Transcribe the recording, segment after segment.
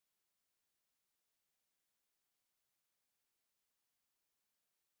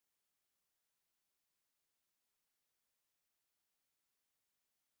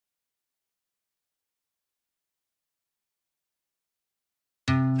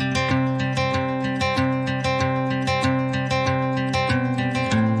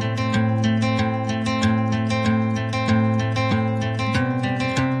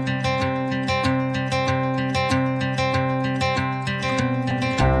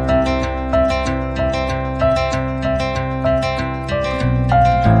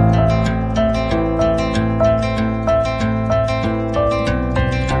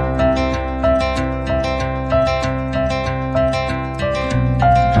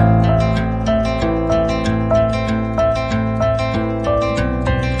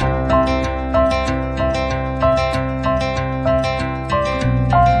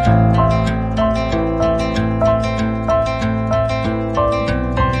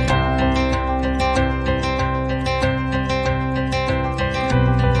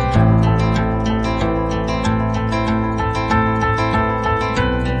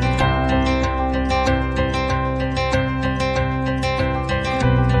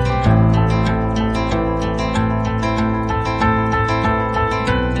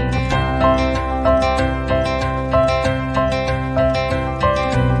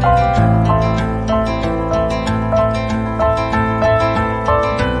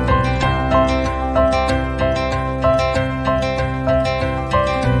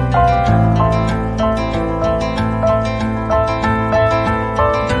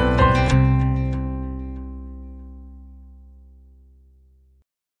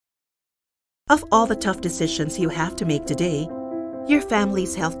Of all the tough decisions you have to make today, your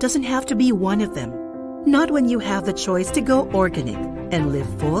family's health doesn't have to be one of them. Not when you have the choice to go organic and live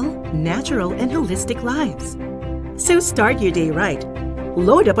full, natural, and holistic lives. So start your day right.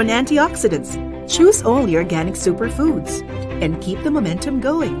 Load up on antioxidants. Choose only organic superfoods. And keep the momentum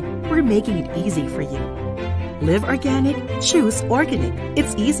going. We're making it easy for you. Live organic, choose organic.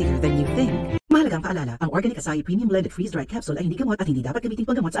 It's easier than you think. Mahalagang paalala, ang Organic Acai Premium Blended Freeze-Dried Capsule ay hindi gamot at hindi dapat gamitin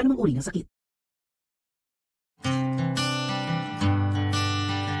panggamot sa anumang uri ng sakit.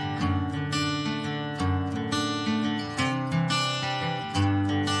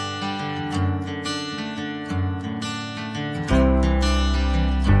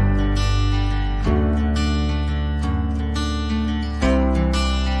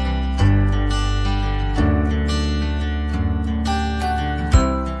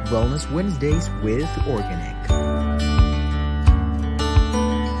 Wellness Wednesdays with Organique.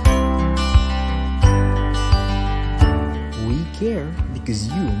 We care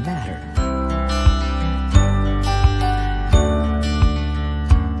because you matter.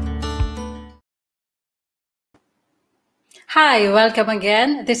 Hi, welcome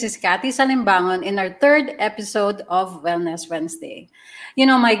again. This is Cathy Salimbangon in our third episode of Wellness Wednesday. You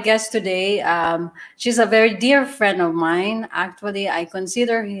know, my guest today, she's a very dear friend of mine. Actually, I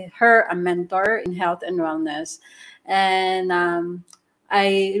consider her a mentor in health and wellness. And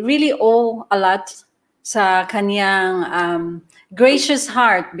I really owe a lot sa kanyang gracious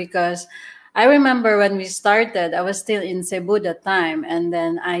heart because I remember when we started, I was still in Cebu that time. And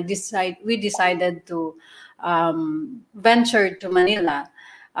then we decided to ventured to Manila.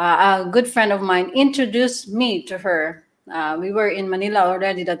 A good friend of mine introduced me to her. We were in Manila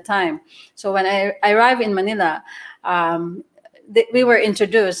already that time. So when I arrived in Manila, we were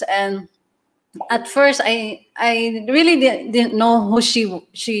introduced. And at first, I really didn't know who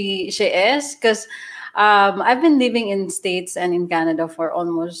she is because I've been living in States and in Canada for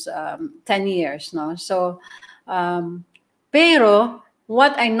almost 10 years now. So, pero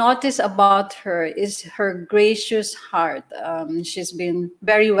what I noticed about her is her gracious heart. She's been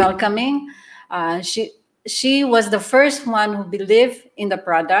very welcoming. She was the first one who believed in the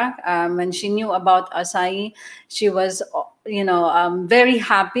product. When she knew about acai, she was, very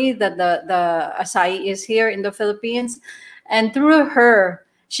happy that the acai is here in the Philippines. And through her,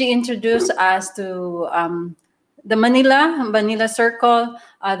 she introduced us to the Manila Circle,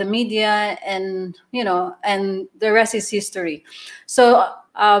 the media, and and the rest is history. So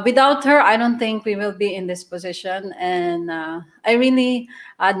without her, I don't think we will be in this position. And I really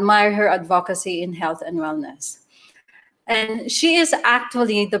admire her advocacy in health and wellness. And she is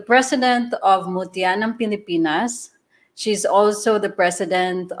actually the president of Mutianang Pilipinas. She's also the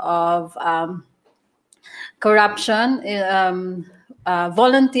president of Corruption,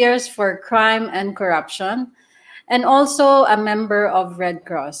 Volunteers for Crime and Corruption, and also a member of Red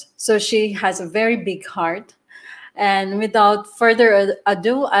Cross. So she has a very big heart. And without further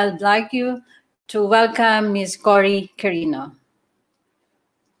ado, I'd like you to welcome Ms. Cory Quirino.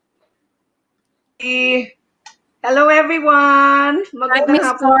 Hello, everyone. Hi,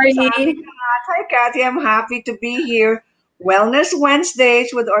 Ms. Cory. Hi, Cathy. I'm happy to be here. Wellness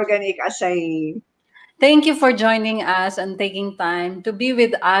Wednesdays with Organique Acai. Thank you for joining us and taking time to be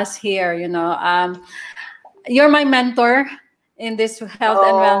with us here. You're my mentor in this health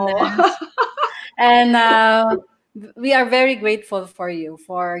and wellness. And we are very grateful for you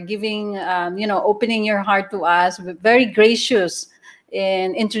for giving, opening your heart to us, very gracious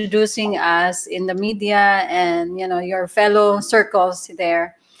in introducing us in the media and, your fellow circles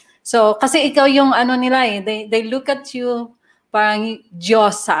there. So, kasi ikaw yung ano nila they look at you parang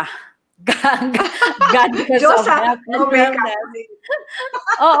Diyosa. God because of health and wellness.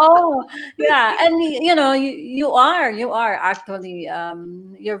 Oh, yeah. And, you are actually,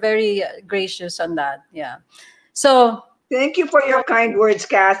 you're very gracious on that. Yeah. So thank you for your kind words,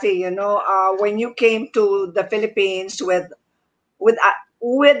 Cathy. When you came to the Philippines with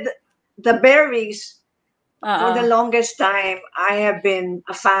the berries, for the longest time, I have been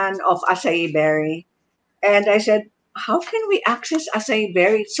a fan of acai berry. And I said, how can we access acai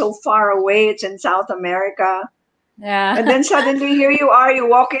berry? It's so far away. It's in South America. Yeah. And then suddenly here you are. You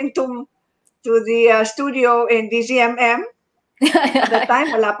walk into the studio in DZMM. At the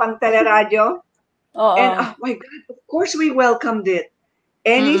time, wala pang teleradyo. And oh my God, of course we welcomed it.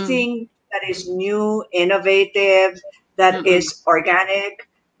 Anything that is new, innovative, that is organic,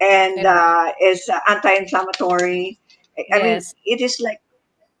 and is anti-inflammatory. I mean, it is like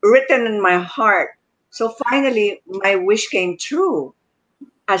written in my heart. So finally, my wish came true.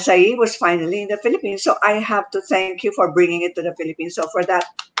 Acai was finally in the Philippines. So I have to thank you for bringing it to the Philippines. So for that,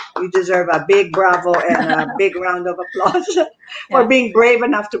 You deserve a big bravo and a big round of applause for being brave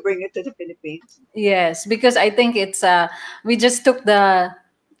enough to bring it to the Philippines. Yes, because I think it's we just took the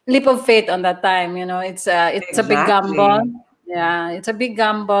leap of faith on that time. You know, it's a big gamble. Exactly. Yeah, it's a big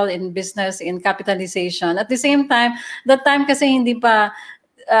gamble in business, in capitalization. At the same time, that time kasi hindi pa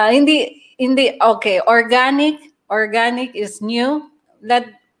hindi okay. Organic is new.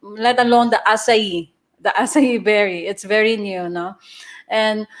 Let alone the acai berry. It's very new, no?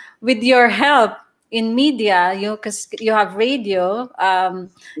 And with your help in media, because you have radio,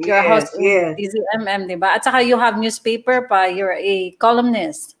 you're a host Yes, in yes. DZMM, di ba? At saka you have newspaper pa, you're a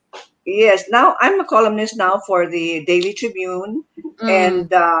columnist. Yes, now I'm a columnist now for the Daily Tribune, Mm,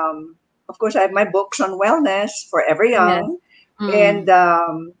 and of course I have my books on wellness, Forever yes. Young, and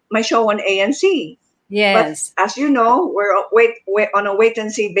Mm, my show on ANC. But yes. as you know, we're on a wait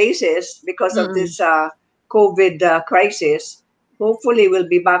and see basis because of Mm. this COVID crisis. Hopefully, we'll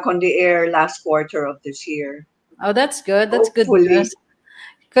be back on the air last quarter of this year. Oh, that's good. That's good Hopefully, news.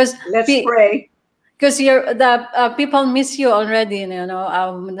 Because let's pray. you're the people miss you already, you know.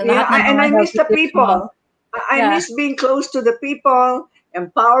 Yeah, Lahat ng and mga I miss healthy the tips mo. people. I Yeah. miss being close to the people,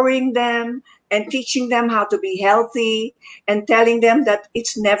 empowering them, and teaching them how to be healthy, and telling them that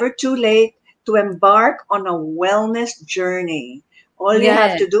it's never too late to embark on a wellness journey. All you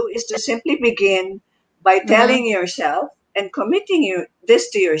have Yeah. to do is to simply begin by Mm-hmm. telling yourself and committing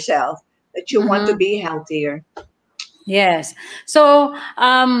this to yourself that you want to Mm-hmm. be healthier. Yes. So,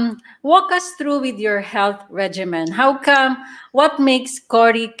 walk us through with your health regimen. How come? What makes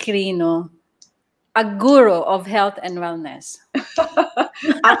Cory Quirino a guru of health and wellness?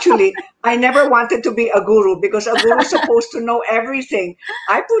 Actually, I never wanted to be a guru because a guru is supposed to know everything.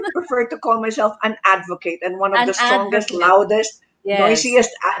 I would prefer to call myself an advocate and one of An the strongest, advocate. loudest, Yes.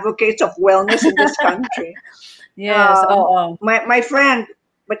 noisiest advocates of wellness in this country. Yes. Oh. My friend,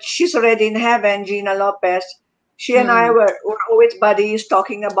 but she's already in heaven, Gina Lopez, she and I Mm. were always buddies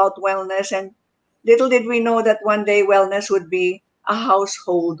talking about wellness. And little did we know that one day wellness would be a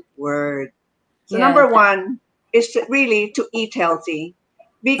household word. So Yes. number one is really to eat healthy.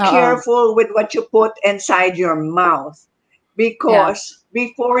 Be Oh. careful with what you put inside your mouth Yeah. because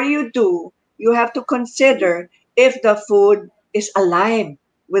before you do, you have to consider if the food is alive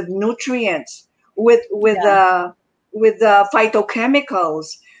with nutrients, with with Yeah. uh, with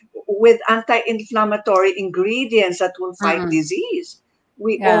phytochemicals, with anti-inflammatory ingredients that will fight Mm. disease.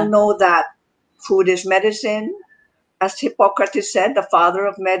 We all Yeah. know that food is medicine, as Hippocrates said, the father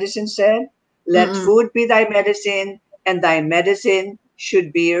of medicine said, let Mm-mm. food be thy medicine, and thy medicine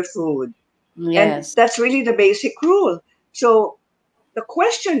should be your food. And Yes. that's really the basic rule. So the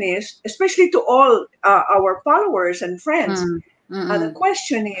question is, especially to all our followers and friends, Mm. the Mm-mm.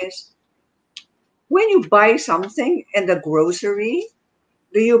 question is, when you buy something in the grocery,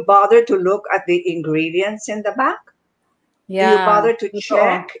 do you bother to look at the ingredients in the back? Do you Yeah. bother to Totoo.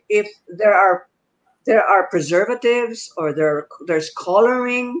 check if there are preservatives or there's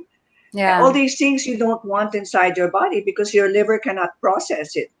coloring? All Yeah. these things you don't want inside your body because your liver cannot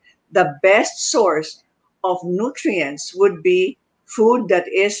process it. The best source of nutrients would be food that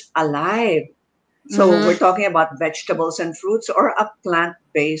is alive. So we're Mm-hmm. talking about vegetables and fruits or a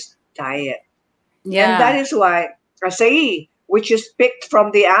plant-based diet. And that Yeah. is why acai, which is picked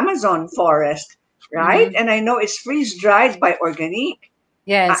from the Amazon forest, right? Mm-hmm. And I know it's freeze-dried by Organique.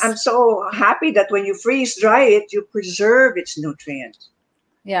 I'm Yes. so happy that when you freeze dry it, you preserve its nutrients.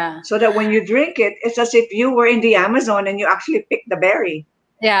 Yeah. So that when you drink it, it's as if you were in the Amazon and you actually picked the berry.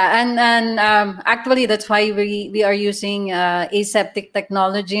 Yeah, and actually that's why we are using aseptic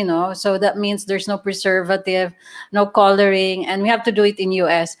technology, no? So that means there's no preservative, no coloring, and we have to do it in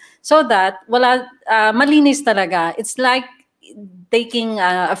US so that wala malinis talaga. It's like taking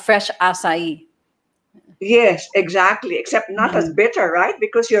a fresh acai. Yes, exactly. Except not as Mm. bitter, right?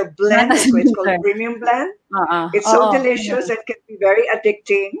 Because your Not blend as is what it's called bitter. premium blend. It's so Oo. delicious and can be very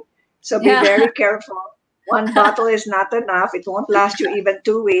addicting. So be Yeah. very careful. One bottle is not enough. It won't last you even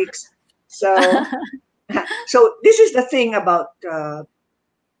 2 weeks. So, so this is the thing about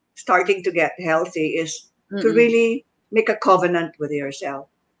starting to get healthy is to Mm-mm. really make a covenant with yourself.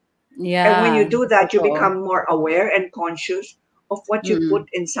 And when you Yeah. do that, you Totoo. become more aware and conscious of what you put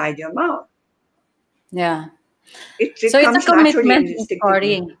Mm-mm. inside your mouth. Yeah. It So it's a comes naturally commitment, and Miss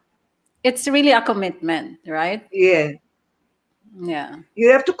instinctively. Cory. It's really a commitment, right? Yeah, Yeah.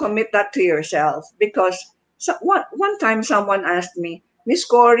 you have to commit that to yourself because one time someone asked me, Miss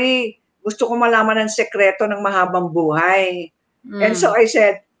Cory, gusto ko malaman ang sekreto ng mahabang buhay. And so Mm. I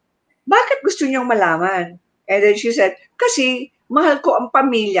said, bakit gusto niyong malaman? And then she said, kasi mahal ko ang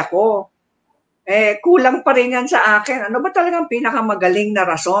pamilya ko. kulang pa rin yan sa akin. Ano ba talagang pinakamagaling na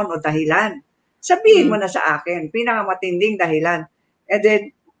rason o dahilan? Sabihin mo na sa akin, pinakamatinding dahilan. And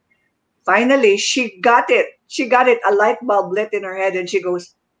then, finally, she got it. She got it, a light bulb lit in her head, and she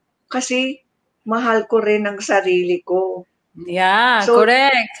goes, kasi mahal ko rin ang sarili ko. Yeah, So,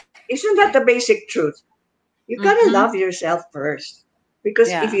 correct. Isn't that the basic truth? You gotta love yourself first.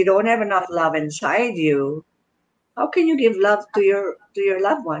 Because if you don't have enough love inside you, how can you give love to your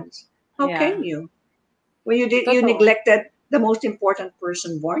loved ones? How can you? When you Totoo. neglected the most important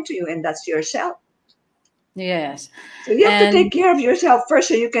person born to you, and that's yourself. Yes. So you have to And take care of yourself first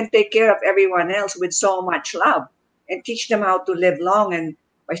so you can take care of everyone else with so much love and teach them how to live long and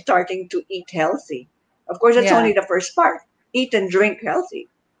by starting to eat healthy. Of course, that's only the first part. Eat and drink healthy.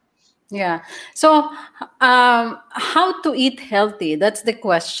 yeah. So, how to eat healthy? That's the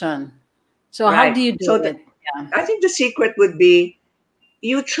question. So, how Right. do you do So it? Yeah. I think the secret would be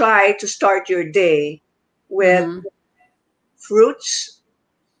you try to start your day with Mm-hmm. fruits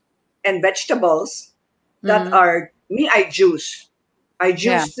and vegetables that Mm-hmm. are me. I juice. I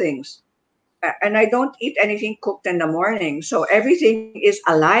Yeah. juice things. And I don't eat anything cooked in the morning. So everything is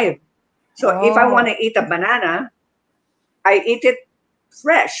alive. So if I want to Oh. eat a banana, I eat it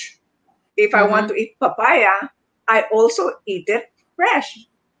fresh. If I want Mm-hmm. to eat papaya, I also eat it fresh,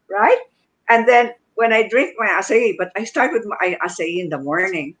 right? And then when I drink my acai, but I start with my acai in the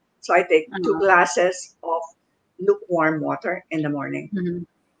morning. So I take two Uh-huh. glasses of lukewarm water in the morning. Mm-hmm.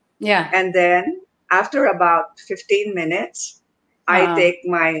 Yeah. And then after about 15 minutes, I Uh, take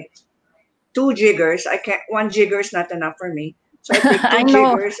my two jiggers. I can't, one jigger is not enough for me. So I take I two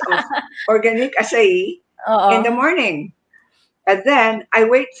know. jiggers of organic acai in the Uh-oh. morning. And then I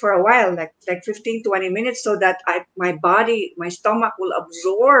wait for a while, like 15, 20 minutes, so that my body, my stomach will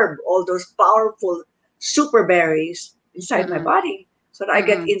absorb all those powerful super berries inside my Mm-hmm. body so that I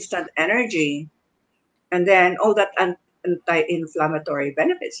get Mm-hmm. instant energy and then all that anti-inflammatory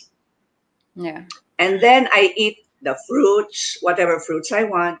benefits. Yeah. And then I eat the fruits, whatever fruits I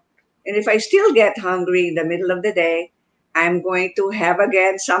want. And if I still get hungry in the middle of the day, I'm going to have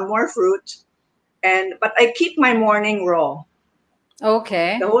again some more fruit. But I keep my morning raw,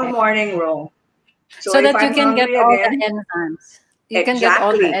 the Okay. whole morning raw. So So if that you I'm can get hungry all the again, enzymes. You can get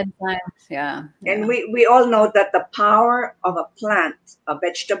all the exactly. enzymes. Yeah. And Yeah. we all know that the power of a plant, a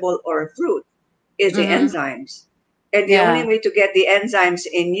vegetable, or a fruit is the Mm-hmm. enzymes. And the only Yeah. way to get the enzymes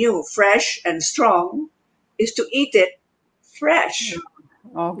in you fresh and strong is to eat it fresh.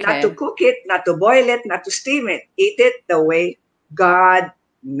 Not to Okay. cook it, not to boil it, not to steam it. Eat it the way God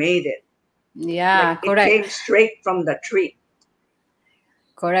made it. Yeah. Like it Correct. came straight from the tree.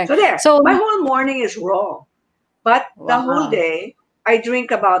 So Correct. there, So, my whole morning is raw. But the whole wow. day, I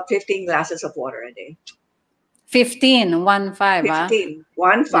drink about 15 glasses of water a day. 15, 1-5, huh? 15,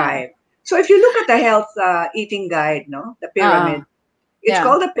 1 Yeah. 5. So if you look at the health eating guide, no, the Uh, pyramid, it's yeah.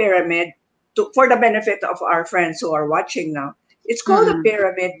 called a pyramid for the benefit of our friends who are watching now. It's called a Mm-hmm.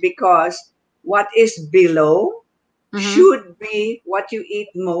 pyramid because what is below Mm-hmm. should be what you eat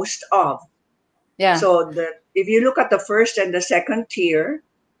most of. Yeah. So if you look at the first and the second tier,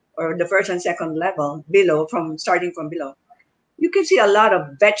 or the first and second level below, from starting from below, you can see a lot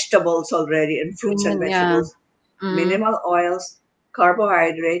of vegetables already and fruits and Yeah. vegetables, Mm-hmm. minimal oils,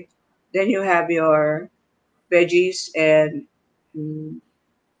 carbohydrate. Then you have your veggies and mm,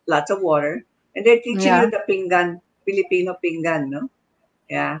 lots of water. And they're teaching Yeah. you the pinggan, Filipino pinggan, no?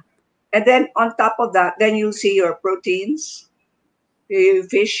 Yeah. And then on top of that, then you'll see your proteins, your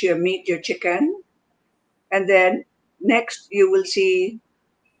fish, your meat, your chicken. And then next you will see,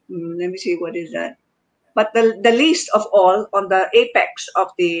 let me see, what is that? But the least of all, on the apex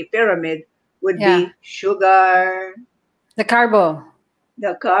of the pyramid, would Yeah. be sugar, The carbo.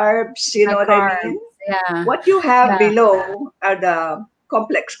 the carbs, you The know what I carbs. mean? Yeah. What you have Yeah. below are the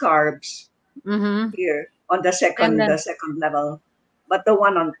complex carbs Mm-hmm. here on the And second then, the second level. But the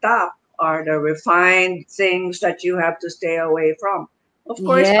one on top are the refined things that you have to stay away from. Of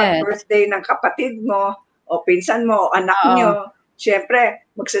course, pag yes. birthday ng kapatid mo, o pinsan mo, o anak Oo. nyo, syempre,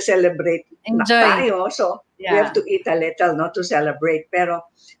 magse-celebrate na Enjoy. tayo. So, we have Yeah. to eat a little, no, to celebrate. Pero,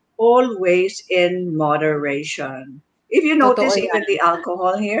 always in moderation. If you Totoo notice, even yan. the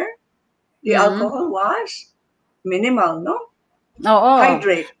alcohol here, the Mm-hmm. alcohol was minimal, no? Oo.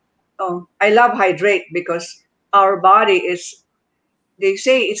 Hydrate. Oh, I love hydrate because our body is, they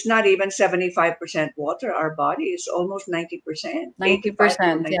say it's not even 75% water. Our body is almost 90%, 85 to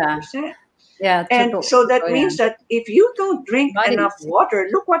 90%. Yeah. 90%. Yeah. And Totoo. so that Totoo means yan. that if you don't drink Body enough is. water,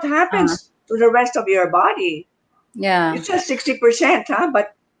 look what Uh, happens to the rest of your body. yeah. It says 60%, huh?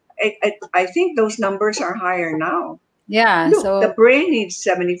 But I think those numbers are higher now. Yeah. Look, the So, brain needs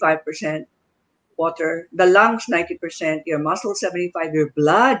 75%. water. The lungs, 90%, your muscles, 75%, your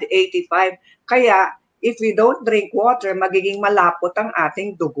blood, 85%. Kaya, if we don't drink water, magiging malapot ang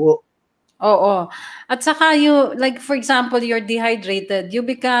ating dugo. Oo. At saka like for example, you're dehydrated, you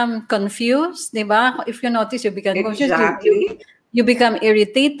become confused, di ba? If you notice, you become confused, Exactly. you become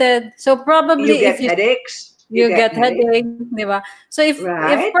irritated. So probably You get headaches. you get headache, di ba? So if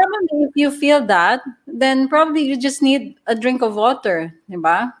Right? probably if you feel that, then probably you just need a drink of water, di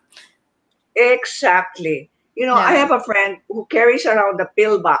ba? Exactly. You know, I Yeah. have a friend who carries around a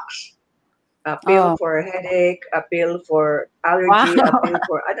pill box. A pill Oh, for headache, a pill for allergy, a wow. pill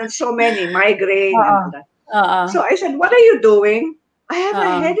for, I don't know, so many, migraine and Oo. all that. Oo. So I said, what are you doing? I have a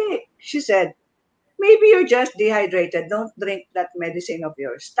Oo. headache. She said, maybe you're just dehydrated. Don't drink that medicine of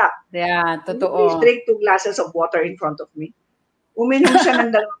yours. Stop. Yeah, Will you please totoo. drink 2 glasses of water in front of me? Uminom siya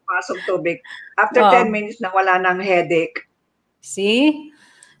ng 2 pasong tubig. After Oo. 10 minutes, nawala ng headache. See?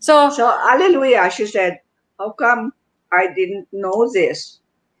 So, So, hallelujah, she said, how come I didn't know this?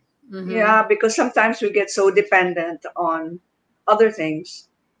 Yeah, because sometimes we get so dependent on other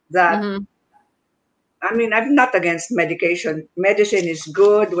things that, mhm. I mean, I'm not against medication. Medicine is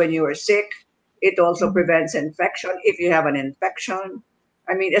good when you are sick. It also Mhm. prevents infection if you have an infection.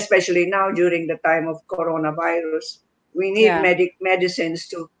 I mean, especially now during the time of coronavirus, we need Yeah. medicines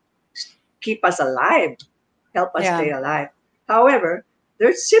to keep us alive, help us Yeah. stay alive. However,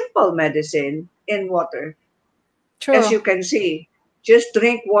 there's simple medicine in water. As True. you can see, just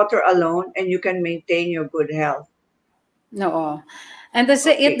drink water alone and you can maintain your good health. No. And at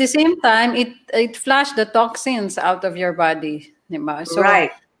Okay, the same time, it flush the toxins out of your body, di ba? So, right.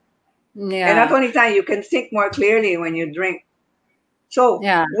 And not yeah. only that, you can think more clearly when you drink. So,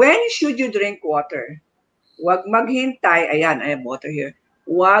 Yeah. when should you drink water? Wag maghintay. Ayan, I have water here.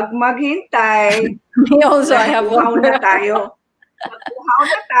 Wag maghintay Me also, na I have uhaw na water. tayo. Pag uhaw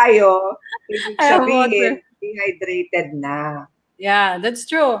na tayo, ibig I have water. sabihin, dehydrated na. Yeah, that's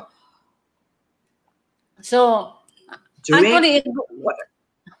true. So, Drink actually, water.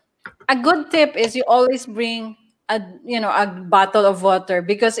 a good tip is you always bring a bottle of water,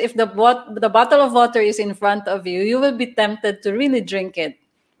 because if the bottle of water is in front of you, you will be tempted to really drink it,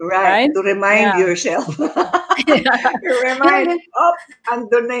 Right, right? to remind Yeah. yourself. You Yun remind, ang, oh,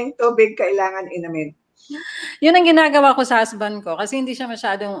 andun na yung tubig, kailangan inamin. yun ang ginagawa ko sa husband ko kasi hindi siya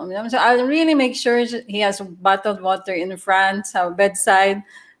masyadong uminom. So I'll really make sure he has bottled water in front sa bedside.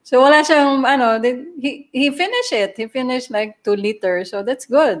 So wala siyang then he finished it. He finished like 2 liters. So that's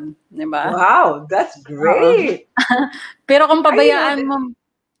good, 'di ba? Wow, that's Oo. great. Pero kung I know pabayaan that, mo,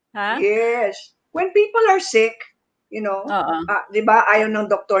 ha? yes. When people are sick, you know, Oo. di ba ayaw ng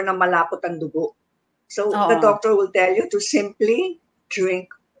doktor na malapot ang dugo. So the Oo. doctor will tell you to simply drink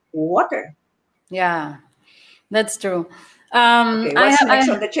water. Yeah. That's true. Okay, what's next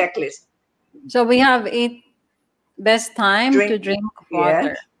on the checklist? So we have 8 best time to Drink, drink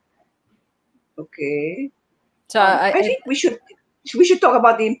water. yes. Okay. So I think we should talk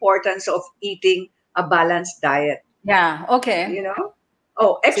about the importance of eating a balanced diet. yeah, okay. You know?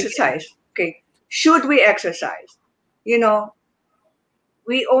 Oh, Sige. exercise. Okay. Should we exercise? You know,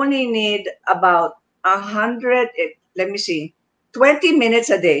 we only need about 100, let me see, 20 minutes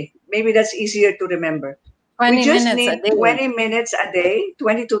a day. Maybe that's easier to remember. We 20 just minutes a need day. 20 minutes a day,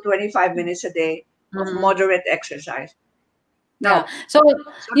 20 to 25 minutes a day of moderate exercise. Yeah. Now, So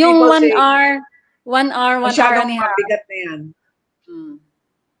some yung people 1 say, hour, 1 hour masyadong and a half. mabigat na yan.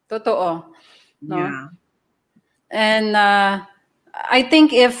 Totoo. No? Yeah. And I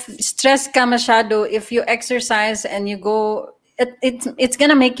think if stress ka masyado, if you exercise and you go, it's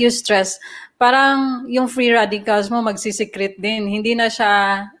gonna make you stress. Parang yung free radicals mo magsisecrete din. Hindi na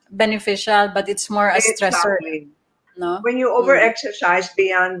siya beneficial, but it's more a stressor. Exactly. No? When you over-exercise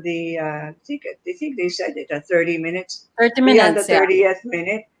beyond the, I think they said it at 30 minutes. 30 Beyond the minutes, yeah. 30th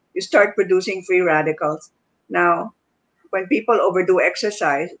minute, you start producing free radicals. Now, when people overdo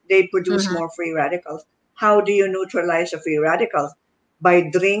exercise, they produce more free radicals. How do you neutralize the free radicals? By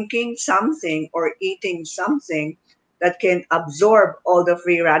drinking something or eating something that can absorb all the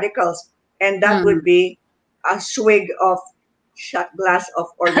free radicals. And that would be a swig of shot glass of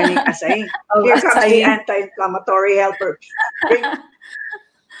organic acai. Of Here comes the acai. anti-inflammatory helper. Drink.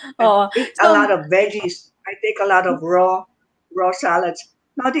 Oh, Eat a lot of veggies. I take a lot of raw salads.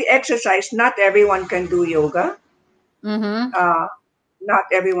 Now the exercise, not everyone can do yoga. Not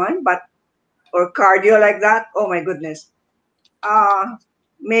everyone, but or cardio like that. Oh my goodness.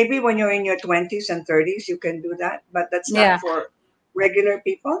 Maybe when you're in your 20s and 30s, you can do that, but that's not yeah. for regular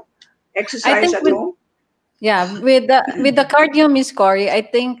people. I Exercise think at home. with the cardio, Miss Cory, I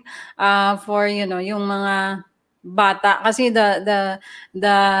think for yung mga bata kasi the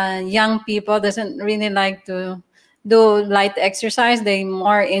young people doesn't really like to do light exercise. They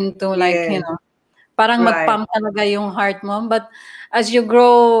more into like, Yes, parang right, mag-pump talaga yung heart mo. But as you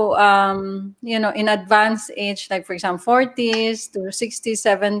grow, in advanced age, like for example, 40s to 60s,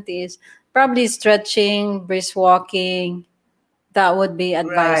 70s, probably stretching, brisk walking, that would be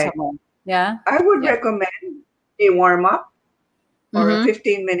right. advisable. Yeah. I would Yeah. recommend a warm up or a Mm-hmm.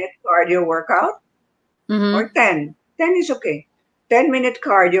 15-minute cardio workout or Mm-hmm. 10. 10 is okay. 10-minute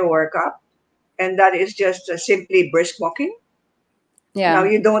cardio workout, and that is just simply brisk walking. Now, Yeah.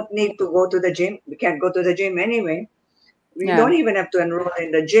 you don't need to go to the gym. We can't go to the gym anyway. You don't Yeah. even have to enroll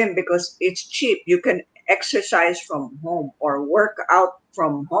in the gym because it's cheap. You can exercise from home or work out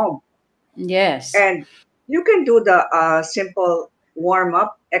from home. Yes. And you can do the simple warm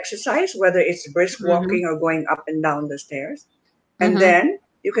up exercise, whether it's brisk Mm-hmm. walking or going up and down the stairs. And Mm-hmm. then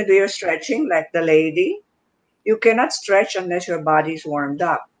you can do your stretching like the lady. You cannot stretch unless your body's warmed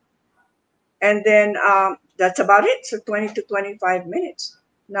up. And then that's about it. So 20 to 25 minutes.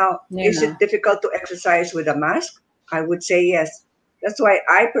 Now, is Yeah. it difficult to exercise with a mask? I would say yes. That's why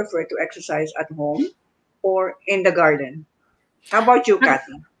I prefer to exercise at home or in the garden. How about you,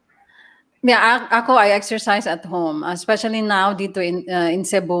 Kathy? Yeah, ako I exercise at home, especially now dito in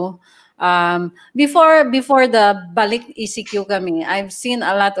Cebu. Before the balik ECQ kami, I've seen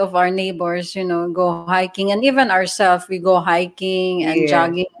a lot of our neighbors, go hiking, and even ourselves, we go hiking and Yes,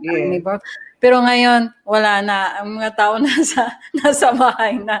 jogging in our yes. neighbor. Pero ngayon, wala na. Ang mga tao nasa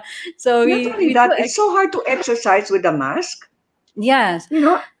bahay na. So Not only we do that, it's so hard to exercise with a mask. yes. You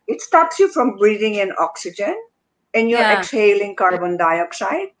know, it stops you from breathing in oxygen and you're Yeah, exhaling carbon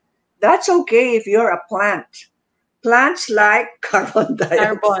dioxide. That's okay if you're a plant. Plants like carbon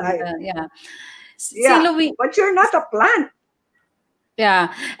carbon. dioxide. Yeah. See, Yeah, Louis, but you're not a plant.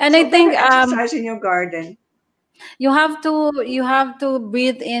 yeah. And I So better think exercise in your garden. you have to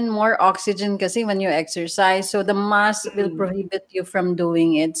breathe in more oxygen kasi when you exercise, so the mask will Mm, prohibit you from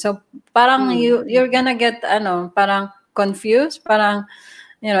doing it. So parang mm. you're gonna get parang confused, parang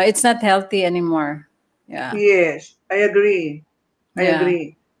it's not healthy anymore. Yeah. Yes, I agree. I Yeah.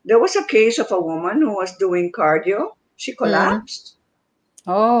 agree. There was a case of a woman who was doing cardio. She Mm. collapsed.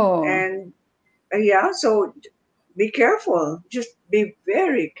 Oh. And yeah, so be careful. Just be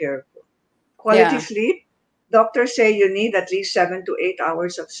very careful. Quality Yeah. sleep. Doctors say you need at least 7 to 8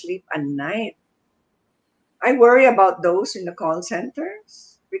 hours of sleep a night. I worry about those in the call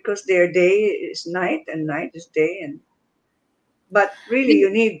centers because their day is night and night is day. And but really, you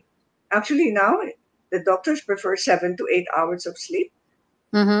need actually now the doctors prefer 7 to 8 hours of sleep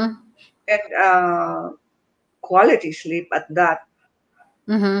Mm-hmm. and quality sleep at that.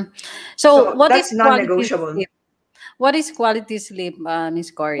 Mm-hmm. So So what is that's quality non-negotiable. sleep? What is quality sleep,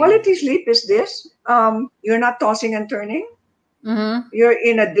 Miss Cory? Quality sleep is this: you're not tossing and turning. Mm-hmm. You're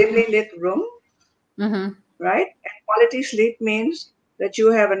in a dimly lit room, Mm-hmm. right? And quality sleep means that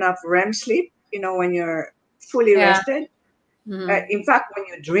you have enough REM sleep. You know, when you're fully Yeah. rested. Mm-hmm. In fact, when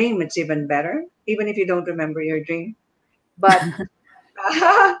you dream, it's even better, even if you don't remember your dream. But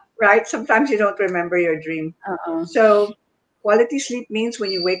right, sometimes you don't remember your dream. Uh-uh. So quality sleep means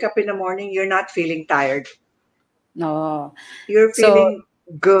when you wake up in the morning, you're not feeling tired. No. You're So feeling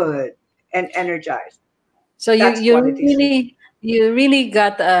good and energized. So you That's you quality sleep. really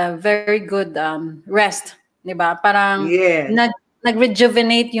got a very good rest, 'di ba? Parang Yes,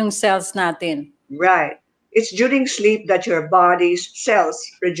 nag-rejuvenate yung cells natin. right. It's during sleep that your body's cells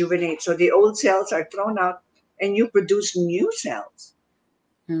rejuvenate. So the old cells are thrown out and you produce new cells.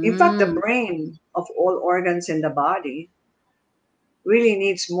 In fact, the Mm. brain of all organs in the body really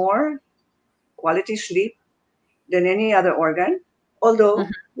needs more quality sleep than any other organ, although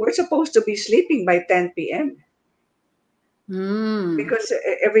Mhm. we're supposed to be sleeping by 10 p.m. Mm. because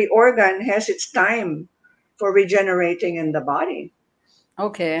every organ has its time for regenerating in the body.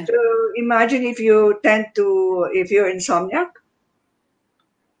 Okay. So imagine if you're insomniac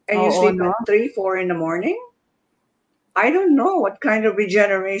and you Oo, sleep no? at 3, 4 in the morning, I don't know what kind of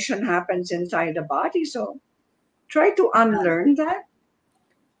regeneration happens inside the body. So try to unlearn that,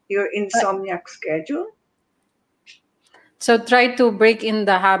 your Uh, insomniac schedule. So try to break in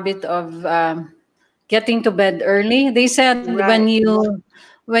the habit of getting to bed early. They said when Right,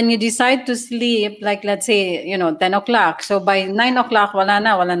 you decide to sleep, like let's say 10 o'clock. So by 9 o'clock, wala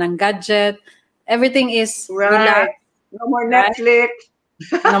nang gadget. Everything is right. relaxed, No more right? Netflix.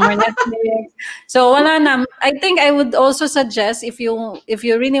 No more Netflix. So wala na. I think I would also suggest if you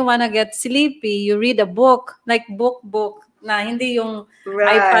really wanna get sleepy, you read a book, like book na hindi yung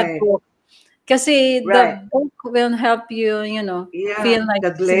iPad Right. book. Kasi Right. the book will help you, Yeah. feel like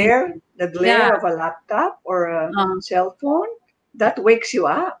The glare, sleeping. the Yeah. glare of a laptop or a Uh, cell phone, that wakes you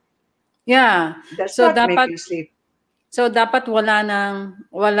up. yeah. Does So not make dapat you sleep.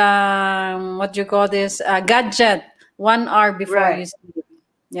 walang what you call this gadget 1 hour before Right. you sleep.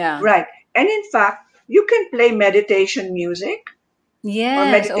 Yeah. Right. And in fact, you can play meditation music or Yes. Oh,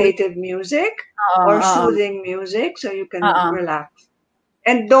 meditative music or uh, soothing music so you uh, can uh, relax.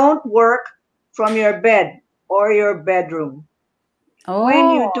 And don't work from your bed or your bedroom. When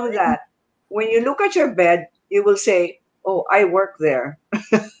oh. you do that, when you look at your bed, you will say, "Oh, I work there,"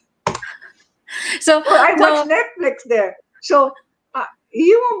 So or "I watch so Netflix there." So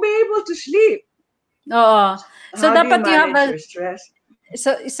you won't be able to sleep. Oo. So How do you dapat you have manage a your stress?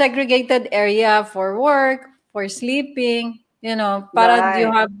 segregated area for work, for sleeping, para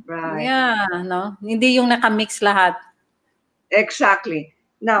you Right, have, right. yeah, no? Hindi yung naka-mix lahat. Exactly.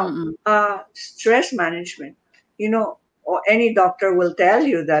 Now, Mm-mm. stress management. Or any doctor will tell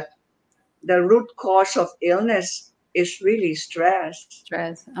you that the root cause of illness is really stress.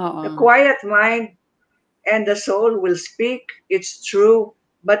 Stress. The Oo. quiet mind and the soul will speak. It's true,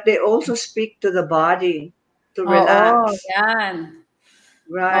 but they also speak to the body to Oo, relax, yan.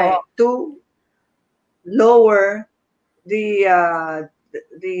 Oo. right? To lower the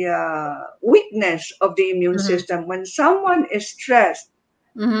weakness of the immune Mhm. system. When someone is stressed,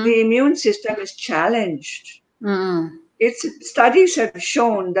 the Mhm. immune system is challenged. Mm. Studies have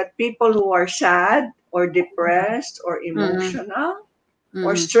shown that people who are sad or depressed or Mm. emotional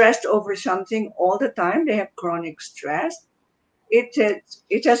or Mm. stressed over something all the time, they have chronic stress. It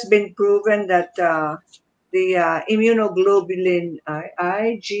has been proven that the immunoglobulin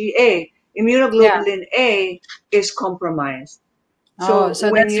IgA, Yeah. immunoglobulin A is compromised. Oh, So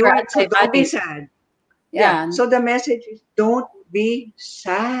so when that's you your are, so don't be antibody. sad. Yeah. Yeah. So the message is don't be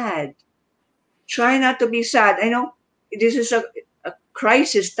sad. Try not to be sad. I know this is a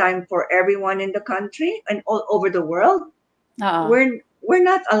crisis time for everyone in the country and all over the world. Oo. We're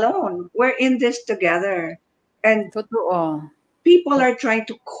not alone. We're in this together. And Totoo. people are trying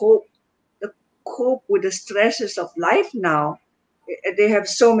to cope with the stresses of life now. They have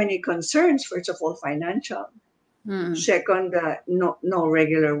so many concerns. First of all, financial. Mm. Second, no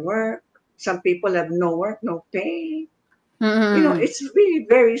regular work. Some people have no work, no pay. Mm. It's really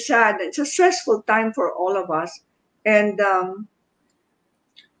very sad. It's a stressful time for all of us. And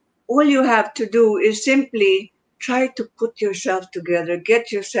all you have to do is simply try to put yourself together,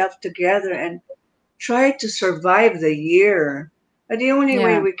 get yourself together, and try to survive the year. And the only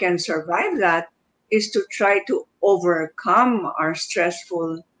way Yeah. we can survive that is to try to overcome our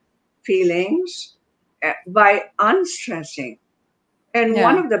stressful feelings by unstressing. And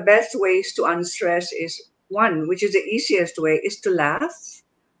one Yeah. of the best ways to unstress is one, which is the easiest way, is to laugh,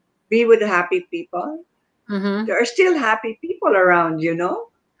 be with happy people. Mhm. There are still happy people around. You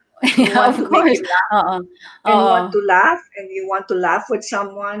Yeah, want of to make course. you laugh Oo. and Oo. want to laugh and you want to laugh with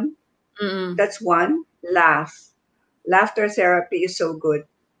someone. Mm. That's one. Laugh. Laughter therapy is so good.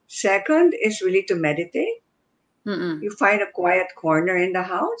 Second is really to meditate. Mm. You find a quiet corner in the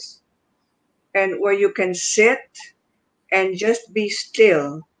house and where you can sit and just be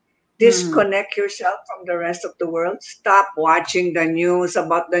still. Mm. Disconnect yourself from the rest of the world. Stop watching the news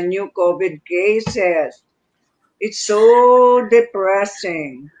about the new COVID cases. It's so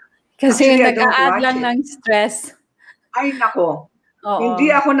depressing. Kasi Actually, I don't nag-a-add watch lang it. ng stress. Ay, nako.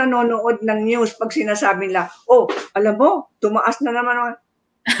 Hindi Oo. ako nanonood ng news pag sinasabi nila, oh, alam mo, tumaas na naman.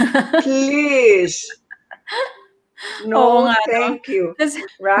 Please. Oo No, nga 'no. thank you. Kasi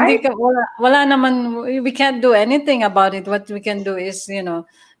hindi Right? ka wala naman, we can't do anything about it. What we can do is,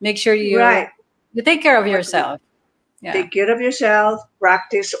 make sure Right. you take care of What we yourself. Yeah. take care of yourself,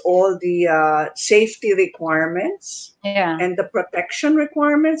 practice all the safety requirements Yeah. and the protection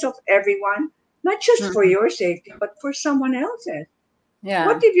requirements of everyone, not just for Mm. your safety, but for someone else's.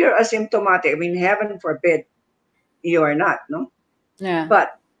 What Yeah. if you're asymptomatic? I mean, heaven forbid you are not, no? Yeah.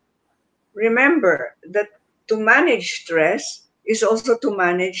 But remember that to manage stress is also to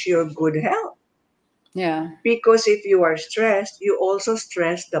manage your good health. Yeah. Because if you are stressed, you also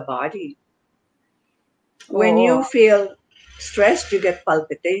stress the body. When Oo. you feel stressed, you get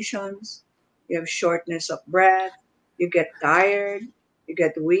palpitations, you have shortness of breath, you get tired, you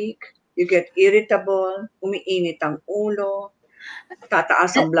get weak, you get irritable, umiinit ang ulo,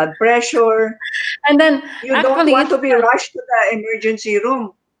 tataas ang blood pressure. And then You don't actually want it's to be rushed to the emergency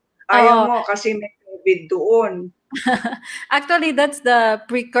room. Ayaw oo. mo kasi may COVID doon. Actually, that's the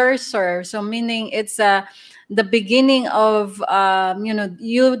precursor. So, meaning it's the beginning of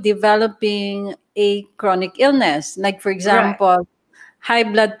you developing a chronic illness. Like for Right. example, high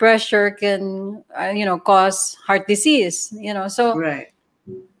blood pressure can, cause heart disease. So Right.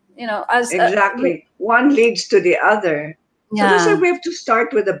 as Exactly. One leads to the other. So that's why yeah, we have to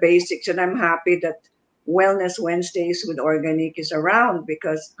start with the basics. And I'm happy that Wellness Wednesdays with Organique is around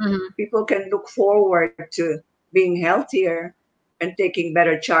because mhm, people can look forward to being healthier and taking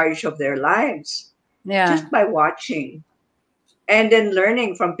better charge of their lives yeah, just by watching and then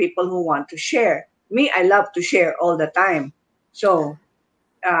learning from people who want to share. Me, I love to share all the time. So,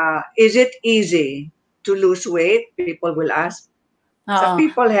 is it easy to lose weight? People will ask. Some oo,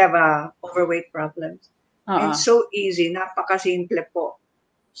 people have overweight problems. And oo. so easy, napakasimple po.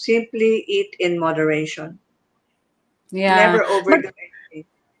 Simply eat in moderation. Yeah. Never overdo anything.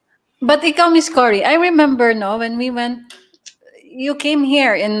 But ikaw, Miss Cory, I remember, no, when we went, you came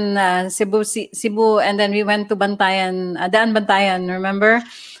here in Cebu, Cebu, and then we went to Bantayan, Daan Bantayan, remember?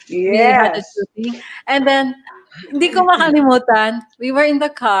 We had a Yes. shooting. And then, hindi ko makalimutan, we were in the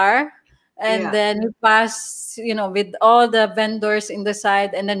car, and Yeah. then we passed, with all the vendors in the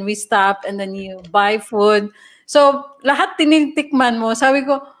side, and then we stopped, and then you buy food. So, lahat tinitikman mo. Sabi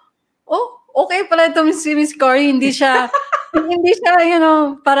ko, oh, okay pala ito si Miss Cory. Hindi siya,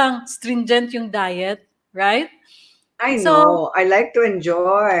 parang stringent yung diet, right? I So, know. I like to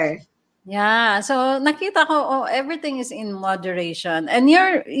enjoy. yeah. So, nakita ko, oh, everything is in moderation. And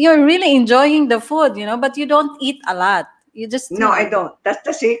you're really enjoying the food, but you don't eat a lot. You just, No, I don't. That's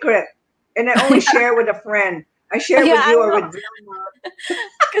the secret. And I only share with a friend. I share yeah, with I you or know. with Vilma.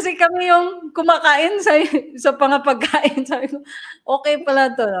 Kasi kami yung kumakain sa pangapagkain. Sabi ko, okay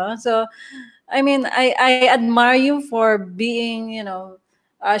pala to, no? So, I mean, I admire you for being,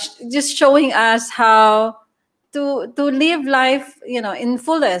 just showing us how to live life, in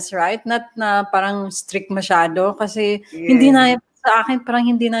fullest, right? Not na parang strict masyado kasi hindi Yeah. na sa akin parang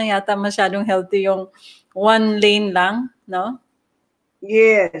hindi na yata masyadong healthy yung one lane lang, no?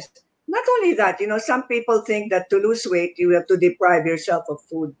 Yes. Not only that, some people think that to lose weight, you have to deprive yourself of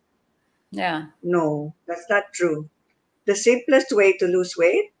food. Yeah. No, that's not true. The simplest way to lose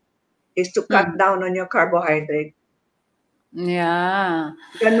weight is to cut Hmm. down on your carbohydrate. Yeah.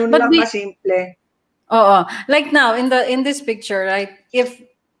 Ganun But lang kasimple. oh, like now in this picture, right? If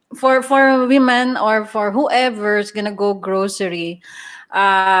for women or for whoever's gonna go grocery,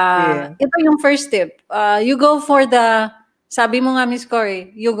 Yeah. ito yung first tip. You go for the, sabi mo nga, Miss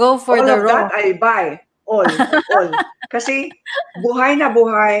Cory, you go for All the of raw. that I buy. All. Kasi buhay na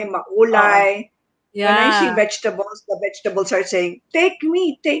buhay, Oo. makulay. When I see Yeah. vegetables, the vegetables are saying, take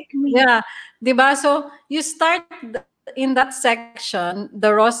me, take me. Yeah. 'Di ba? So you start in that section,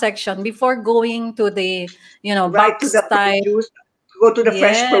 the raw section, before going to the, Right to box the type. produce, go to the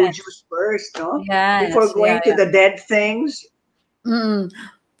fresh Yes. produce first, no? Before Yes. Yeah. going to the dead things. Mm.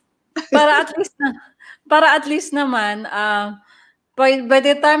 Para at least na para at least naman, by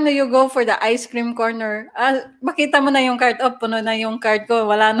the time na you go for the ice cream corner, makita mo na yung cart, oh, puno na yung cart ko,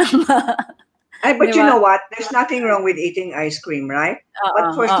 wala nang But 'di you ba? know what? There's nothing wrong with eating ice cream, right? Oo, But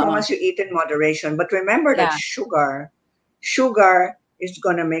for as long oo. as you eat in moderation. But remember that Yeah. sugar is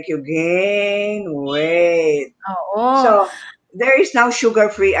gonna make you gain weight. Oo. So there is now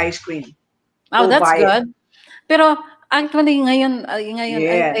sugar-free ice cream. Oh, Go that's buy it. good. Pero actually ngayon I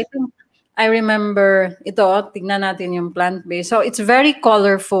Yes. think I remember ito, tignan natin yung plant-based. So it's very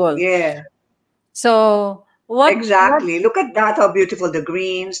colorful. Yeah. So what Exactly. Look at that, how beautiful the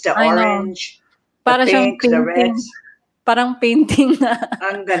greens, the I know, orange, the para siyang pinks, the painting, reds. parang painting na.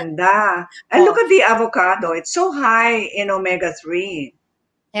 Ang ganda. And look Oh, at the avocado. It's so high in omega-3.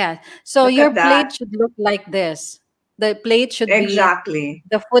 yeah. So Look your at plate that. should look like this. The plate should be Exactly.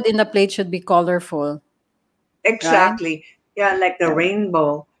 the food in the plate should be colorful, right? Exactly. Yeah, like the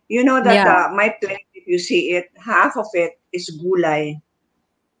rainbow. You know that Yeah. my plate, if you see it, half of it is gulay.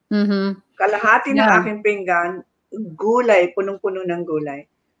 Mm-hmm. Kalahati ng Yeah. aking pinggan, gulay, punong-puno ng gulay.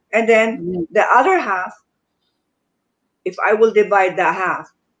 And then the other half, if I will divide the half,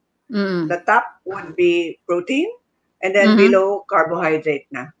 Mm-hmm. the top would be protein, and then Mm-hmm. below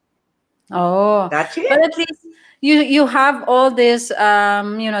carbohydrate na. Oh, That's but it. at least you have all this,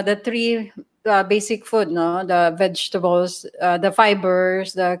 the three basic food, no, the vegetables, the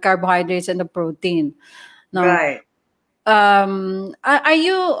fibers, the carbohydrates, and the protein. No, Right. are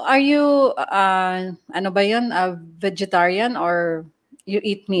you ano ba yun, a vegetarian or you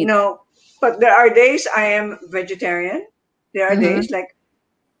eat meat? No, but there are days I am vegetarian. There are Mm-hmm. days like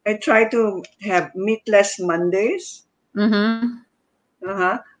I try to have meatless Mondays. Mm-hmm.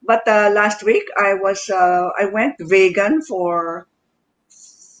 Uh-huh. But last week I went vegan for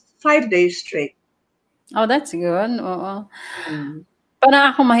 5 days straight. Oh, that's good. Oo. Mm. Parang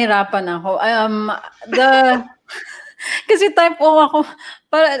ako mahirapan ako. The Kasi type O ako.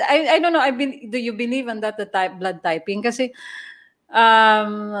 But I don't know, do you believe in that, the blood typing? Kasi,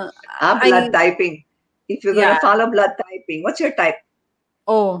 Blood typing. If you're yeah, gonna follow blood typing, what's your type?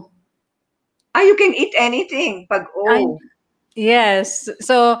 O. You can eat anything pag O. Yes.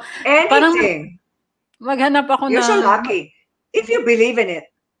 So, parang Anything. maghanap ako You're so ng, lucky. If you believe in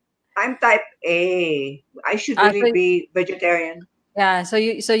it. I'm type A. I should really so, be vegetarian. yeah, so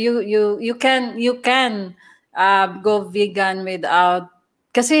you can go vegan without,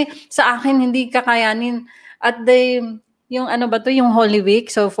 kasi sa akin hindi kakayanin at yung ano ba to, yung Holy Week,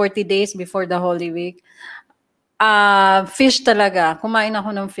 so 40 days before the Holy Week. Fish talaga. Kumain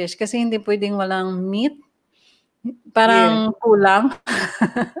ako ng fish kasi hindi pwedeng walang meat. Parang kulang.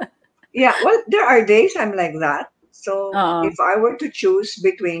 Yeah, well, there are days I'm like that. So Oo. if I were to choose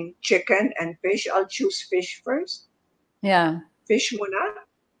between chicken and fish, I'll choose fish first. Yeah. Fish muna,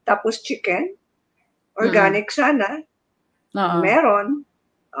 tapos chicken. Organic sana. Oo. Meron.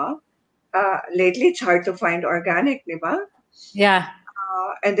 Lately, it's hard to find organic, di ba? Yeah.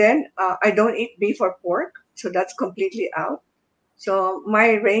 And then I don't eat beef or pork, so that's completely out. So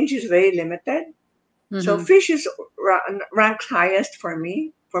my range is very limited. So fish is ranks highest for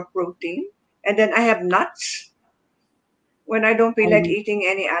me for protein. And then I have nuts. When I don't feel like eating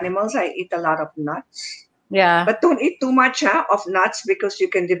any animals, I eat a lot of nuts. Yeah. But don't eat too much of nuts because you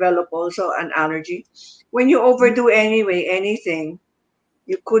can develop also an allergy. When you overdo anything,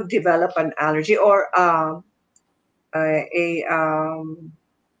 you could develop an allergy or a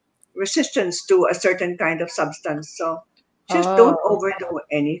resistance to a certain kind of substance. So just don't overdo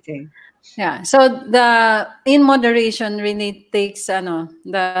anything. Yeah. So the in moderation really takes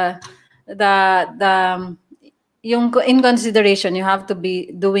the yung in consideration, you have to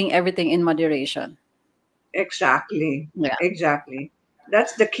be doing everything in moderation. Exactly. Yeah. Exactly.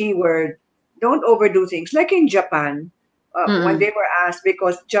 That's the key word. Don't overdo things. Like in Japan, when they were asked,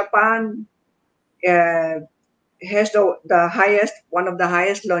 because Japan has the highest, one of the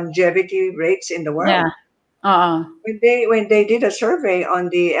highest longevity rates in the world. Yeah. When they did a survey on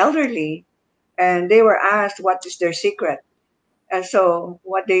the elderly, and they were asked what is their secret, and so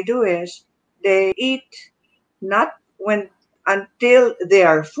what they do is they eat not until they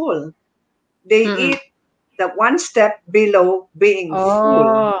are full. They eat the one step below being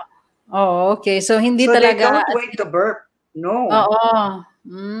full. Oh, okay. So hindi So they talaga. don't wait to burp. No.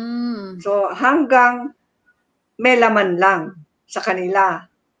 Mm. So hanggang may laman lang sa kanila.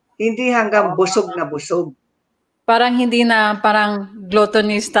 Hindi hanggang busog na busog. Parang hindi na, parang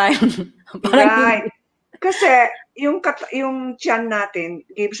gluttony style. Right. Kasi yung tiyan natin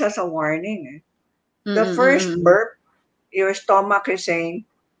gives us a warning. The first burp, your stomach is saying,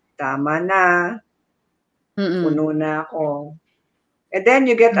 tama na, puno na ako. And then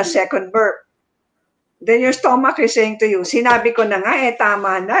you get a second burp. Then your stomach is saying to you, sinabi ko na nga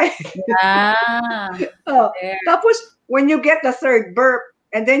tama na Tapos, when you get the third burp,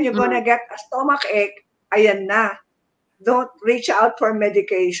 and then you're gonna get a stomach ache, ayan na. Don't reach out for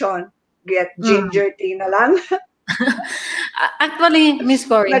medication. Get ginger tea na lang. Actually, Miss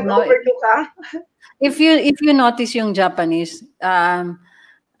Cory, Nag-overdo ka? If you notice yung Japanese,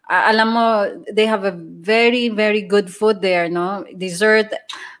 alam mo, they have a very, very good food there, no? Dessert.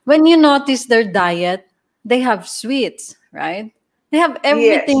 When you notice their diet, they have sweets, right? They have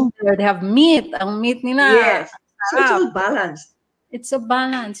everything there. They have meat. Ang meat nila. Yes. So it's all balanced. It's a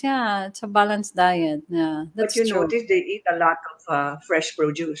balance, yeah. It's a balanced diet, yeah. That's but you true. notice they eat a lot of fresh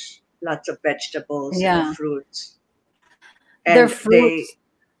produce, lots of vegetables and fruits. And their fruits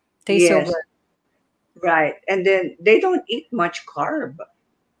taste so good. Right. And then they don't eat much carb,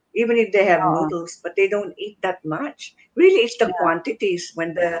 even if they have noodles, but they don't eat that much. Really, it's the quantities.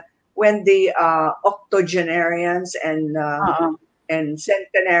 When the octogenarians and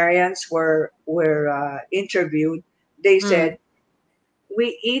centenarians were interviewed, they said,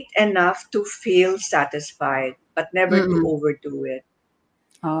 we eat enough to feel satisfied, but never to overdo it.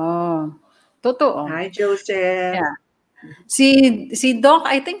 Totoo. Hi, Joseph. Yeah. Si Doc,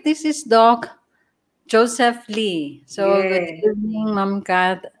 I think this is Doc Joseph Lee. So good evening, Ma'am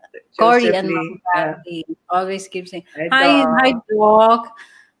Kat. Cory and Ma'am Kat Lee always keep saying, hi, Doc.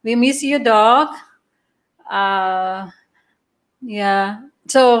 We miss you, Doc. Yeah.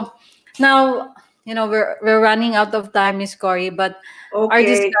 So now, we're running out of time, Miss Cory, but our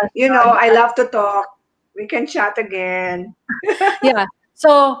discussion, I love to talk. We can chat again. Yeah.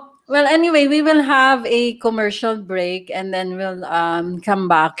 So, well, anyway, we will have a commercial break and then we'll come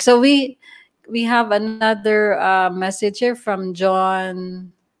back. So we have another message here from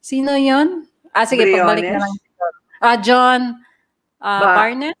John. Sino yon? Sige, pagbalik na lang. John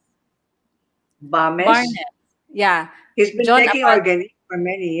Barnett. Barnett. Yeah. He's been John taking Abad. organic for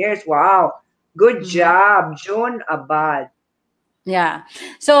many years. Wow. Good job, John Abad. Yeah.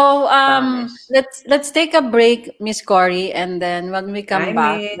 So Promise. let's take a break, Miss Cory, and then when we come I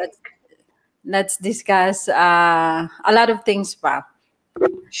back, mean, let's discuss a lot of things pa.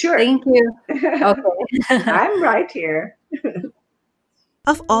 sure. Thank you. Okay. I'm right here.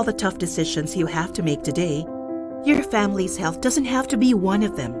 Of all the tough decisions you have to make today, your family's health doesn't have to be one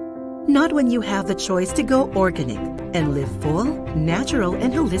of them. Not when you have the choice to go organic and live full, natural,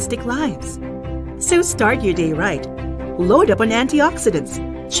 and holistic lives. So start your day right. Load up on antioxidants.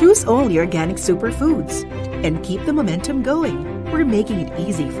 Choose only organic superfoods. And keep the momentum going. We're making it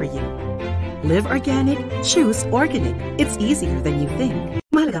easy for you. Live organic, choose organic. It's easier than you think.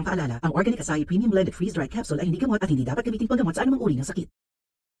 Mahalagang paalala, ang Organic Acai Premium Blended Freeze-Dried Capsule ay hindi gamot at hindi dapat gamitin panggamot sa anumang uri ng sakit.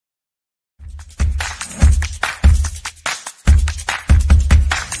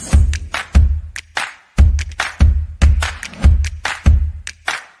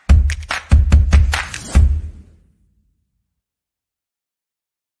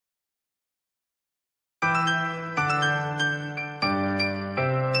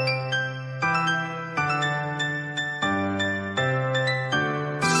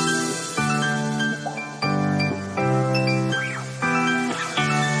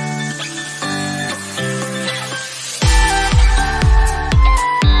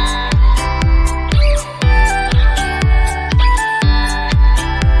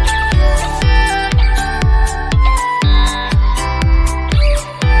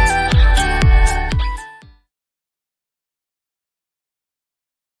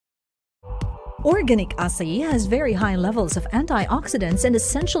 Organic acai has very high levels of antioxidants and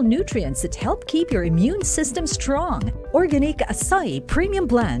essential nutrients that help keep your immune system strong. Organic acai premium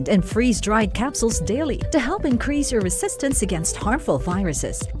blend and freeze-dried capsules daily to help increase your resistance against harmful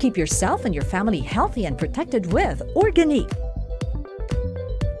viruses. Keep yourself and your family healthy and protected with Organique.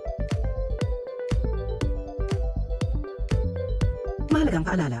 Mahalagang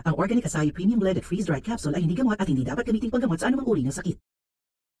paalala, ang Organic Acai Premium Blended Freeze-Dried Capsule ay hindi gamot at hindi dapat gamitin panggamot sa anumang uri ng sakit.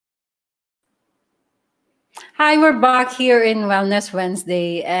 Hi, we're back here in Wellness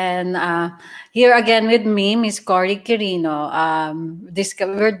Wednesday, and here again with me, Miss Cory Quirino.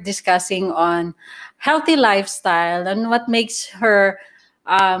 We're discussing on healthy lifestyle and what makes her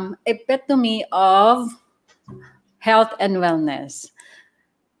epitome of health and wellness.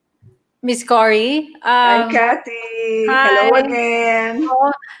 Miss Cory. Hi, Kathy. Hi. Hello again.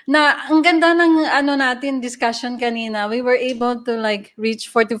 Ang ganda ng natin discussion kanina. We were able to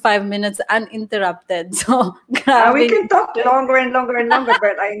reach 45 minutes uninterrupted. So, grabe. We can talk longer and longer and longer,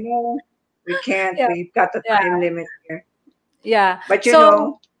 but I know we can't. Yeah. We've got a time limit here. Yeah. But you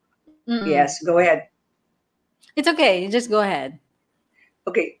know, yes, go ahead. It's okay. Just go ahead.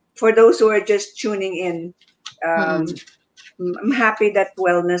 Okay. For those who are just tuning in, I'm happy that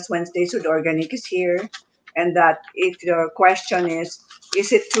Wellness Wednesdays with Organique is here, and that if your question is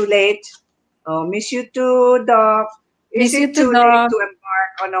it too late? Oh, miss you too, Doc. Is it too late to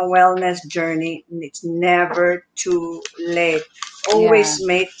embark on a wellness journey? It's never too late. Always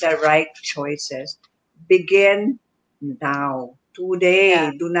make the right choices. Begin now, today.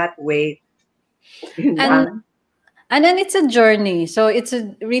 Yeah. Do not wait. And then it's a journey. So it's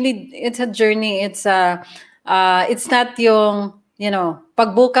a journey. It's not yung,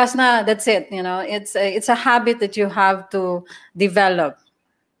 pagbukas na, that's it. It's a habit that you have to develop.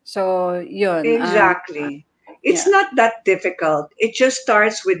 So, yun. Exactly. It's not that difficult. It just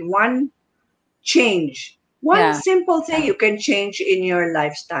starts with one change. One simple thing you can change in your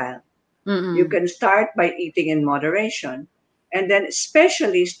lifestyle. You can start by eating in moderation. And then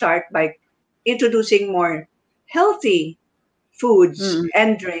especially start by introducing more healthy foods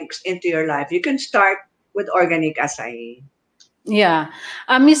and drinks into your life. You can start with Organic Acai. Yeah.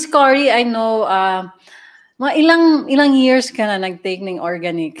 Miss Cory, I know, mga ilang years ka na nag-take ng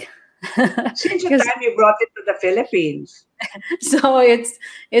Organic? Since the time you brought it to the Philippines. So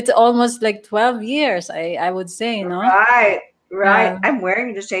it's almost 12 years, I would say, no? Right. I'm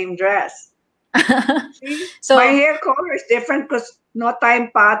wearing the same dress. See? So my hair color is different because no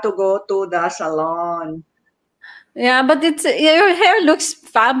time pa to go to the salon. Yeah, but your hair looks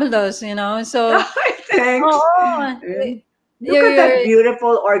fabulous, So thanks. Look at that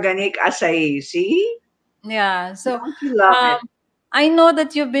beautiful Organic Acai, see? Yeah. So don't you love it? I know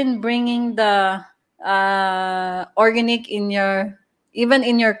that you've been bringing the Organic even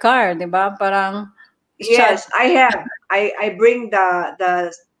in your car, diba? Parang yes, I have. I bring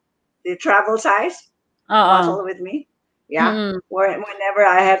the travel size bottle with me. Yeah. Whenever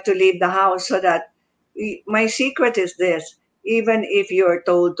I have to leave the house, so that my secret is this: even if you're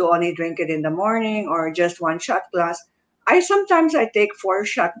told to only drink it in the morning or just one shot glass. I take 4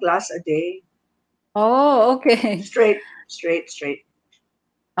 shot glass a day. Oh, okay. Straight, straight, straight.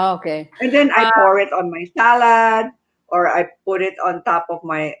 Okay. And then I pour it on my salad, or I put it on top of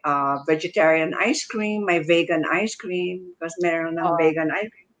my vegetarian ice cream, my vegan ice cream, because meron ng Oh. vegan ice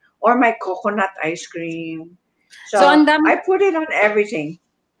cream, or my coconut ice cream. So So ang dami I put it on everything.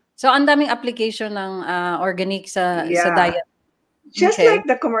 so ang daming application ng organic sa Yeah. diet. Just Okay. like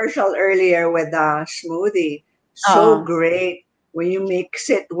the commercial earlier with the smoothie. So Oo. great when you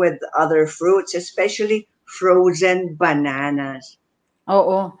mix it with other fruits, especially frozen bananas.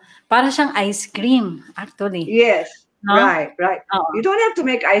 Oo. Para siyang ice cream actually, Yes, no? right, right. Oo. You don't have to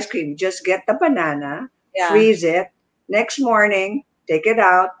make ice cream. Just get the banana, Yeah. freeze it. Next morning, take it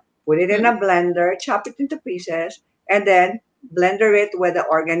out, put it in Mm. a blender, chop it into pieces, and then blender it with the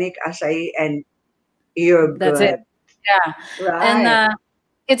organic acai, and you're That's it. good. Yeah. And Right.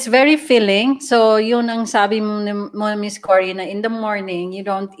 it's very filling. So yun ang sabi mo Miss Cory, na in the morning you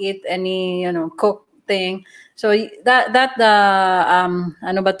don't eat any, cooked thing. So that the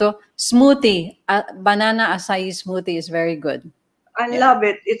ano ba to? Smoothie, banana acai smoothie is very good. I Yeah. love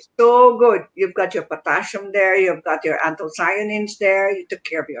it. It's so good. You've got your potassium there, you've got your anthocyanins there, you took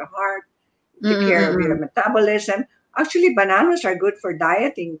care of your heart, you took care of your Mm-mm-mm. metabolism. Actually, bananas are good for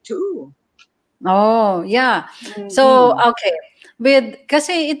dieting too. Oh, yeah. So, Hmm. okay.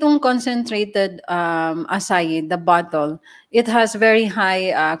 Kasi itong concentrated acai, the bottle, it has very high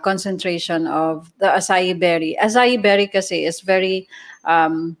concentration of the acai berry. Acai berry kasi is very,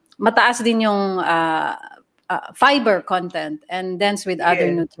 mataas din yung fiber content and dense with other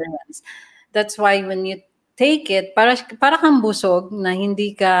Yes, nutrients. That's why when you take it, para kang busog na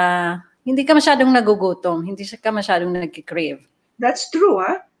hindi ka masyadong nagugutom, hindi ka masyadong nagki-crave. that's true,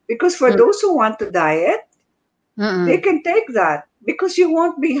 huh? Because for those who want to diet, they Mm-mm. can take that because you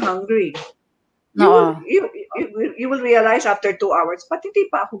won't be hungry. You will Oo. you will realize after 2 hours, but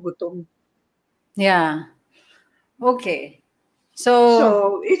hindi pa ako gutom. Yeah. Okay. So,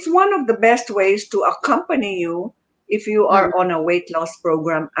 So it's one of the best ways to accompany you if you are mm, on a weight loss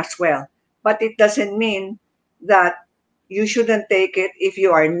program as well. But it doesn't mean that you shouldn't take it if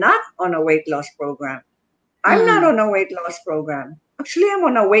you are not on a weight loss program. I'm not mm, on a weight loss program. Actually, I'm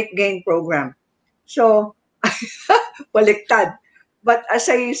on a weight gain program. So, baliktad. But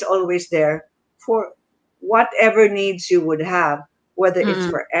acai is always there for whatever needs you would have, whether it's mm,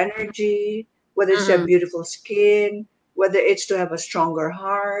 for energy, whether it's to have mm. beautiful skin, whether it's to have a stronger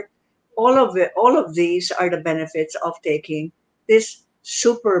heart. All of these are the benefits of taking this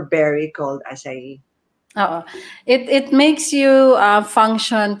super berry called acai. Oo. It makes you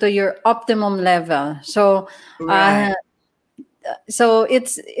function to your optimum level. Right. So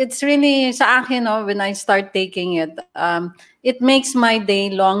it's really sa akin, no, when I start taking it, it makes my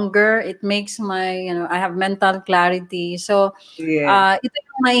day longer. It makes my, I have mental clarity. So Yes. ito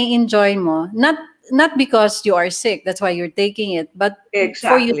yung may enjoy mo. Not because you are sick, that's why you're taking it, but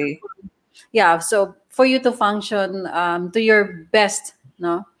for you to, Exactly. yeah, so for you to function to your best,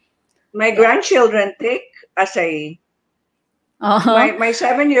 no? My Yeah. grandchildren take acai. Uh-huh. My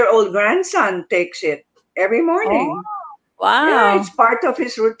 7-year-old grandson takes it every Oh, morning. Yeah, it's wow. part of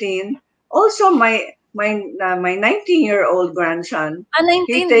his routine. Also, my 19-year-old grandson,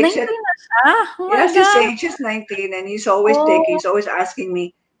 he 19, takes it. 19 na siya? Oh my Yes, his God. age is 19, and he's always taking. Oh, He's always asking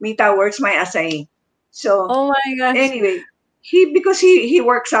me, "Mita, where's my acai?" So oh my gosh. anyway, he because he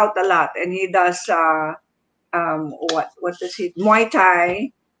works out a lot, and he does what does he Muay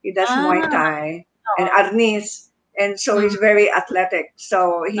Thai. He does Muay Ah, Thai and oo. arnis, and so Mm, he's very athletic.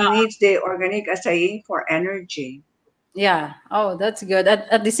 So he oo. needs the organic acai for energy. Yeah. Oh, that's good.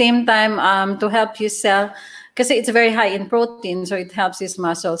 At the same time, to help you sell, kasi it's very high in protein, so it helps his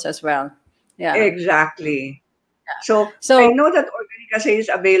muscles as well. Yeah. Exactly. So I So, know that organic acai is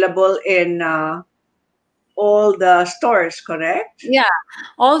available in all the stores, correct? yeah,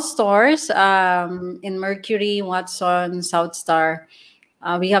 all stores, in Mercury, Watson, South Star,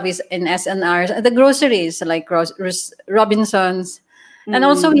 we have is in SNRs, the groceries like Robinsons, and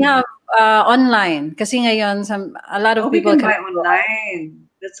also we Mm. have online. Kasi ngayon, a lot Oh, of we people can can buy go out. online.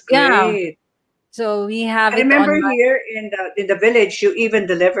 That's Yeah, great. so we have I it remember online. here in the village, you even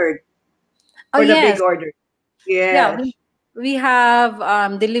delivered Oh for the big yes, order. yeah, Yes. we have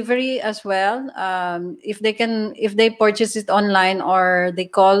delivery as well. If they purchase it online or they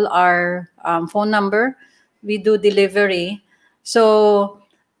call our phone number, we do delivery. So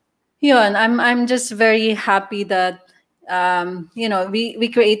yun, I'm just very happy that we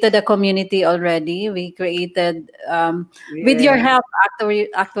created a community already. We created with your help,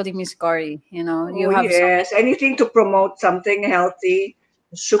 actually, Miss Cory. You Oh, have so many. yes. Anything to promote something healthy,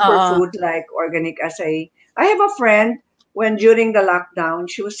 Uh, superfood like organic acai. I have a friend when during the lockdown,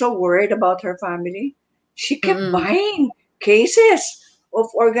 she was so worried about her family. She kept mm-mm. buying cases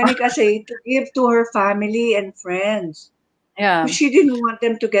of organic acai to give to her family and friends. But Yeah, she didn't want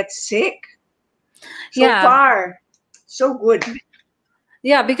them to get sick. So yeah, far, so good.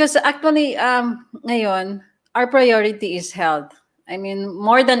 yeah. Because actually, ngayon, our priority is health. I mean,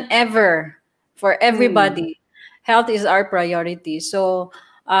 more than ever for Mm. everybody, health is our priority. So,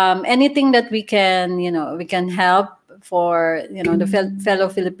 anything that we can help for the fellow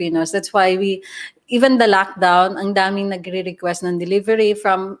Filipinos. That's why even the lockdown, ang daming nagre-request ng delivery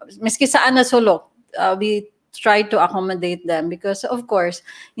from miski saan na sulok. We try to accommodate them because of course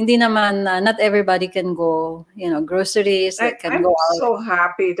hindi naman not everybody can go groceries, they can I'm go out. so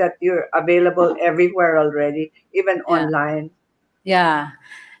happy that you're available everywhere already, even Yeah, online. yeah.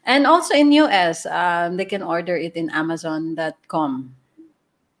 And also in US, they can order it in Amazon.com.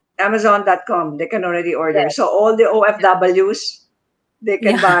 Amazon.com, they can already order. Yes. So all the OFWs, they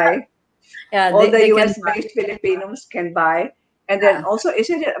can Yeah. buy. Yeah, All the they can US buy. based Filipinos can buy. And then Yeah. also,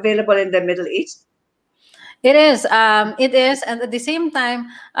 isn't it available in the Middle East? It is, and at the same time,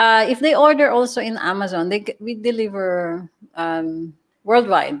 if they order also in Amazon, we deliver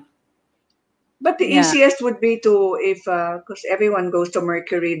worldwide. But the Yeah. easiest would be to, if, because everyone goes to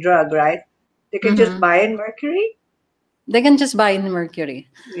Mercury Drug, right? They can just Mm-hmm. buy in Mercury. They can just buy in Mercury.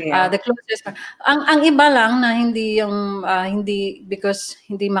 Yeah. The closest. Ang iba lang na hindi yung hindi because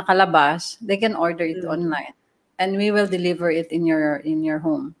hindi makalabas, they can order it Mm. online, and we will deliver it in your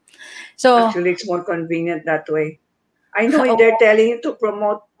home. So, Actually, it's more convenient that way. I know they're oh, telling you to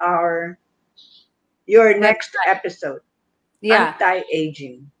promote your next website. episode, Yeah,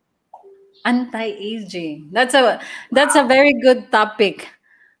 anti-aging. anti-aging. That's a very good topic.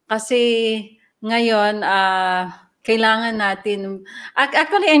 Kasi ngayon, kailangan natin,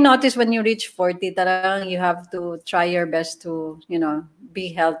 actually, I noticed when you reach 40, talagang you have to try your best to, be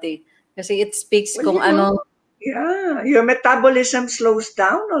healthy. Kasi it speaks Well, kung ano, yeah, your metabolism slows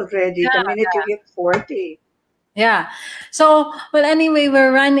down already the yeah, minute you hit 40. yeah. So, well, anyway, we're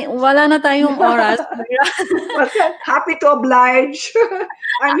running, wala na tayong oras. Well, happy to oblige.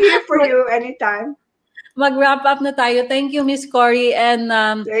 I'm here for you anytime. Mag-wrap up na tayo. Thank you, Miss Cory. And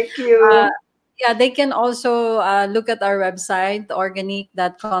Thank uh, you. yeah, they can also look at our website,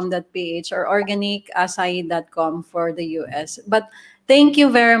 organique.com.ph or organicacai.com for the US. But thank you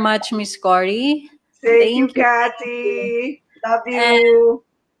very much, Miss Cory. Thank you, Thank you. Thank you. Kathy. Love And you.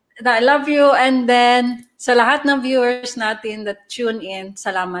 I love you. And then sa lahat ng viewers natin that tune in,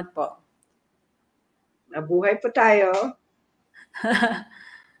 salamat po. Nabuhay po tayo.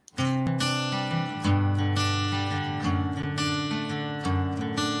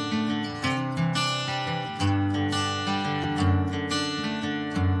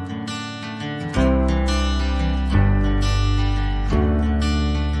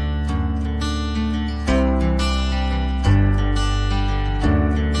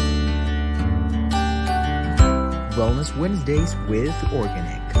 Wellness Wednesdays with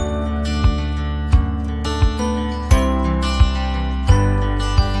Organic.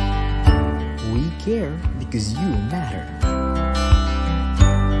 We care because you matter.